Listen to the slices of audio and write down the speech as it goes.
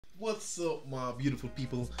What's up, my beautiful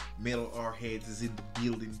people? Metal R Heads is in the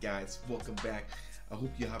building, guys. Welcome back. I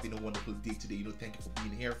hope you're having a wonderful day today. Thank you for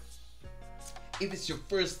being here. If it's your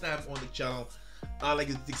first time on the channel, I'd like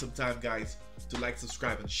you to take some time, guys, to like,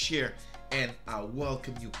 subscribe, and share. And I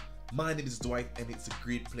welcome you. My name is Dwight, and it's a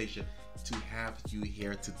great pleasure to have you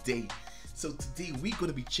here today. So today we're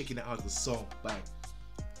going to be checking out the song by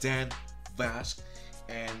Danvasc,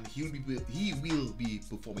 and he will be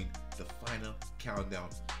performing the final countdown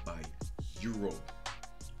by Europe.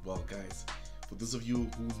 Well, guys, for those of you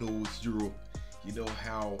who knows Europe, you know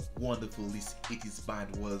how wonderful this 80s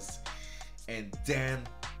band was, and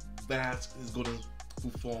Danvasc is gonna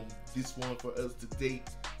perform this one for us today.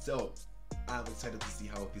 So I'm excited to see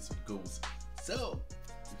how this one goes. So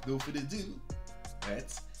with no further ado,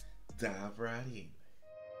 let's dive right in.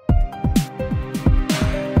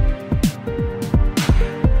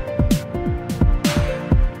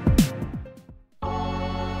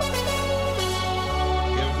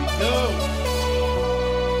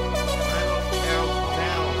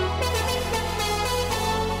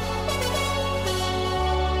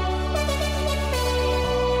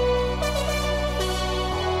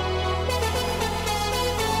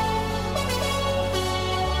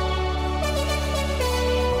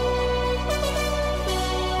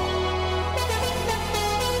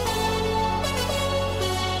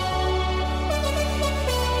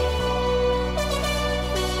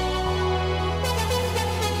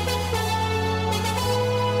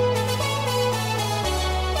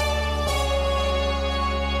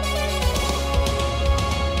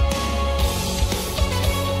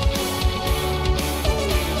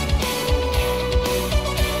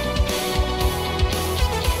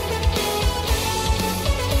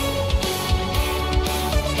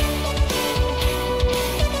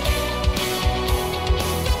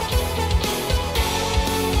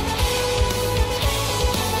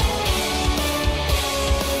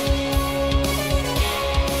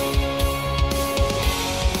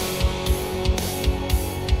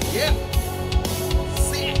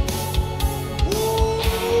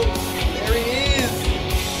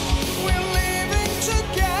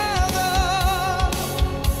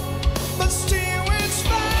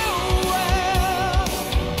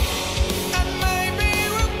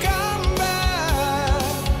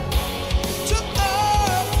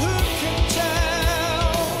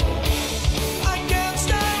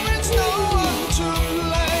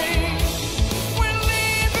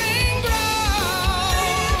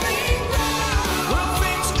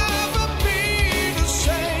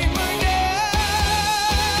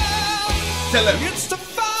 Tell him. It's the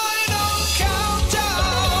final countdown.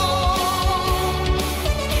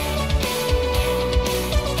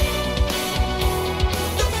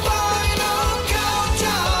 The final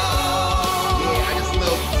countdown. Yeah, I just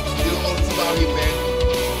love all this about him, man.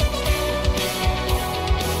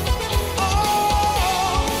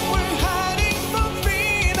 Oh, we're hiding from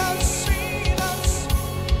Venus,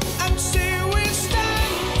 and still we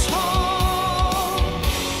stand tall.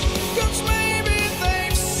 'Cause maybe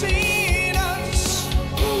they've seen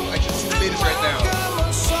right now.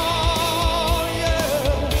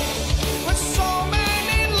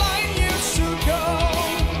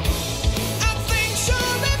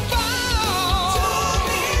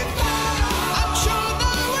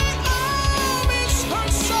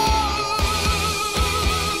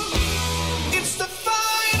 It's the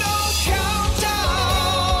final countdown.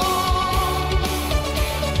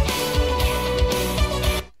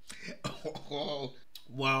 Oh,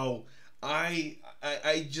 wow. I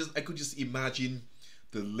could just imagine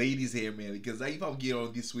the ladies here, man, because if I'm getting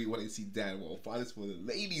on this way when I see Dan, well, fathers for the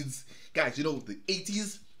ladies. Guys, you know, the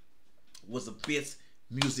 80s was the best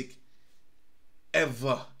music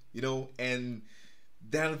ever, you know, and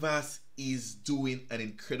Danvasc is doing an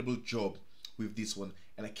incredible job with this one,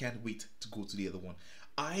 and I can't wait to go to the other one.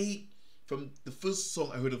 From the first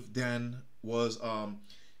song I heard of Dan was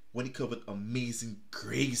when he covered Amazing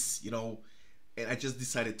Grace, you know, and I just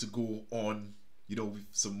decided to go on, you know, with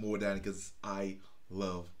some more Dan because I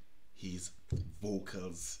love his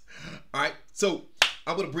vocals. Alright, so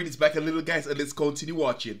I'm gonna bring this back a little, guys, and let's continue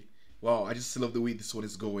watching. Wow, I just love the way this one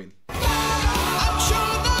is going. I'm sure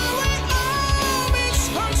that we all miss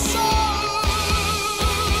her so.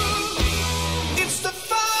 It's the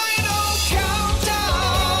final countdown.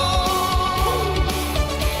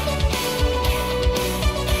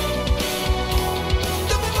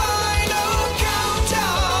 The final countdown.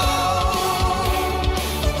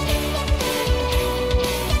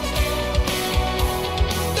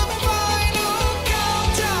 The final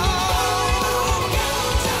countdown.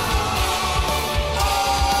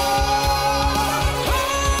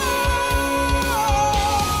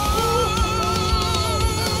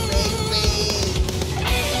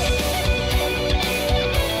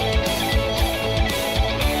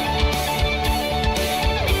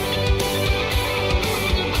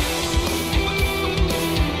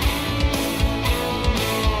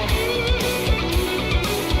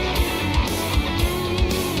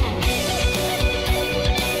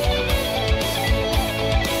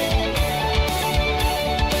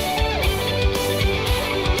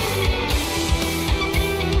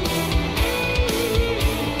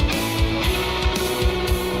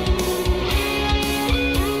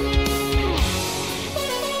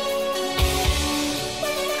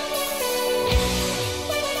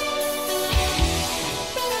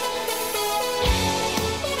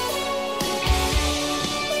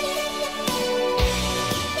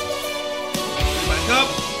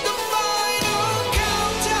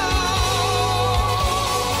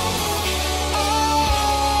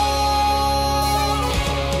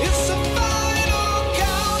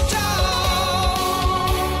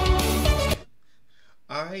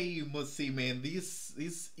 must say, man, this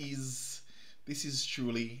is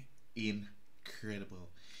truly incredible.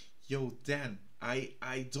 Yo, Dan,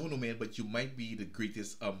 I don't know, man, but you might be the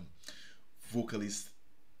greatest vocalist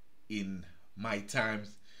in my times.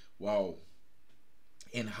 Wow.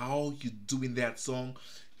 And how you doing that song?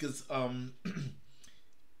 Because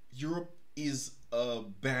Europe is a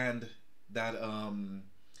band that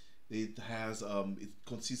it has it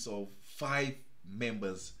consists of 5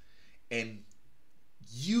 members, and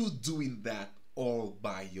you doing that all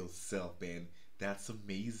by yourself, man. That's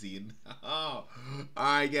amazing. All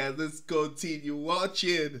right, guys, let's continue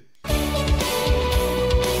watching.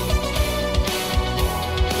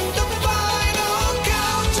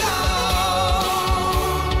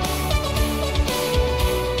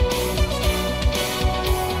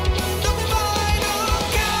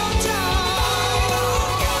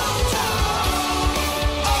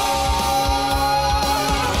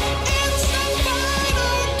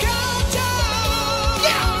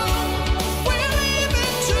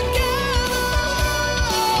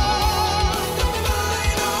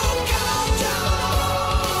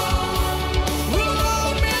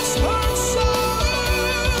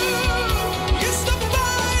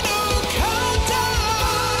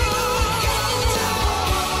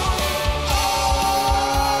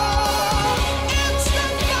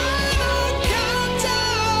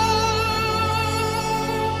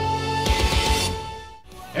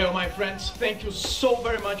 Hello my friends, thank you so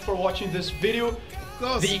very much for watching this video.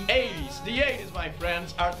 The 80s my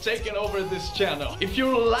friends are taking over this channel. If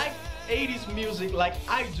you like 80s music like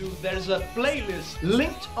I do, there's a playlist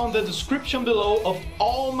linked on the description below of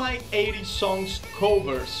all my 80s songs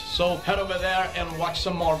covers. So head over there and watch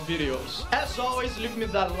some more videos. As always, leave me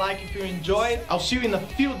that like if you enjoyed. I'll see you in a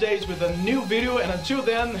few days with a new video, and until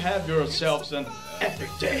then, have yourselves an epic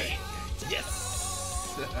day.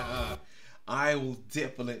 Yes! I will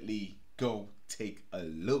definitely go take a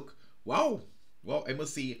look. Wow. Well, I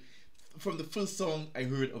must say, from the first song I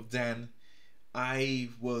heard of Dan, I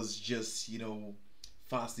was just,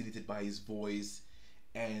 fascinated by his voice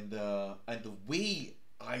and the way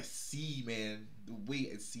I see, man, the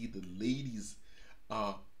way I see the ladies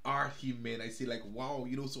are him, man. I say like, wow,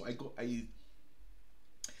 so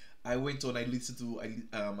I went on, I listened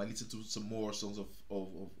to some more songs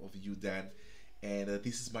of you, Dan, and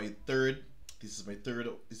this is my third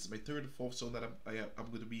or fourth song that I'm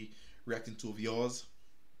going to be reacting to of yours,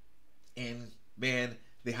 and man,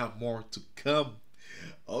 they have more to come.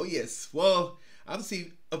 Oh yes. Well, I would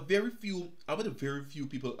say a very few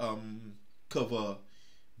people cover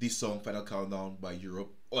this song Final Countdown by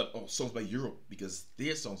Europe, or songs by Europe, because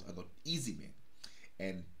their songs are not easy, man.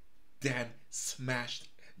 And Dan smashed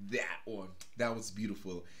that one. That was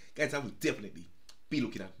beautiful, guys. I will definitely be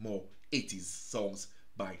looking at more 80s songs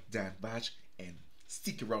by Danvasc, and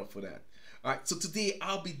stick around for that. Alright, so today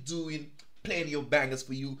I'll be doing plenty of bangers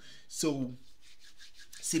for you, so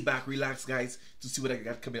sit back, relax, guys, to see what I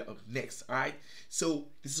got coming up next. Alright, so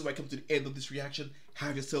this is where I come to the end of this reaction.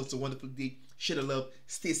 Have yourselves a wonderful day, share the love,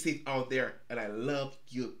 stay safe out there, and I love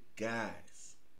you guys.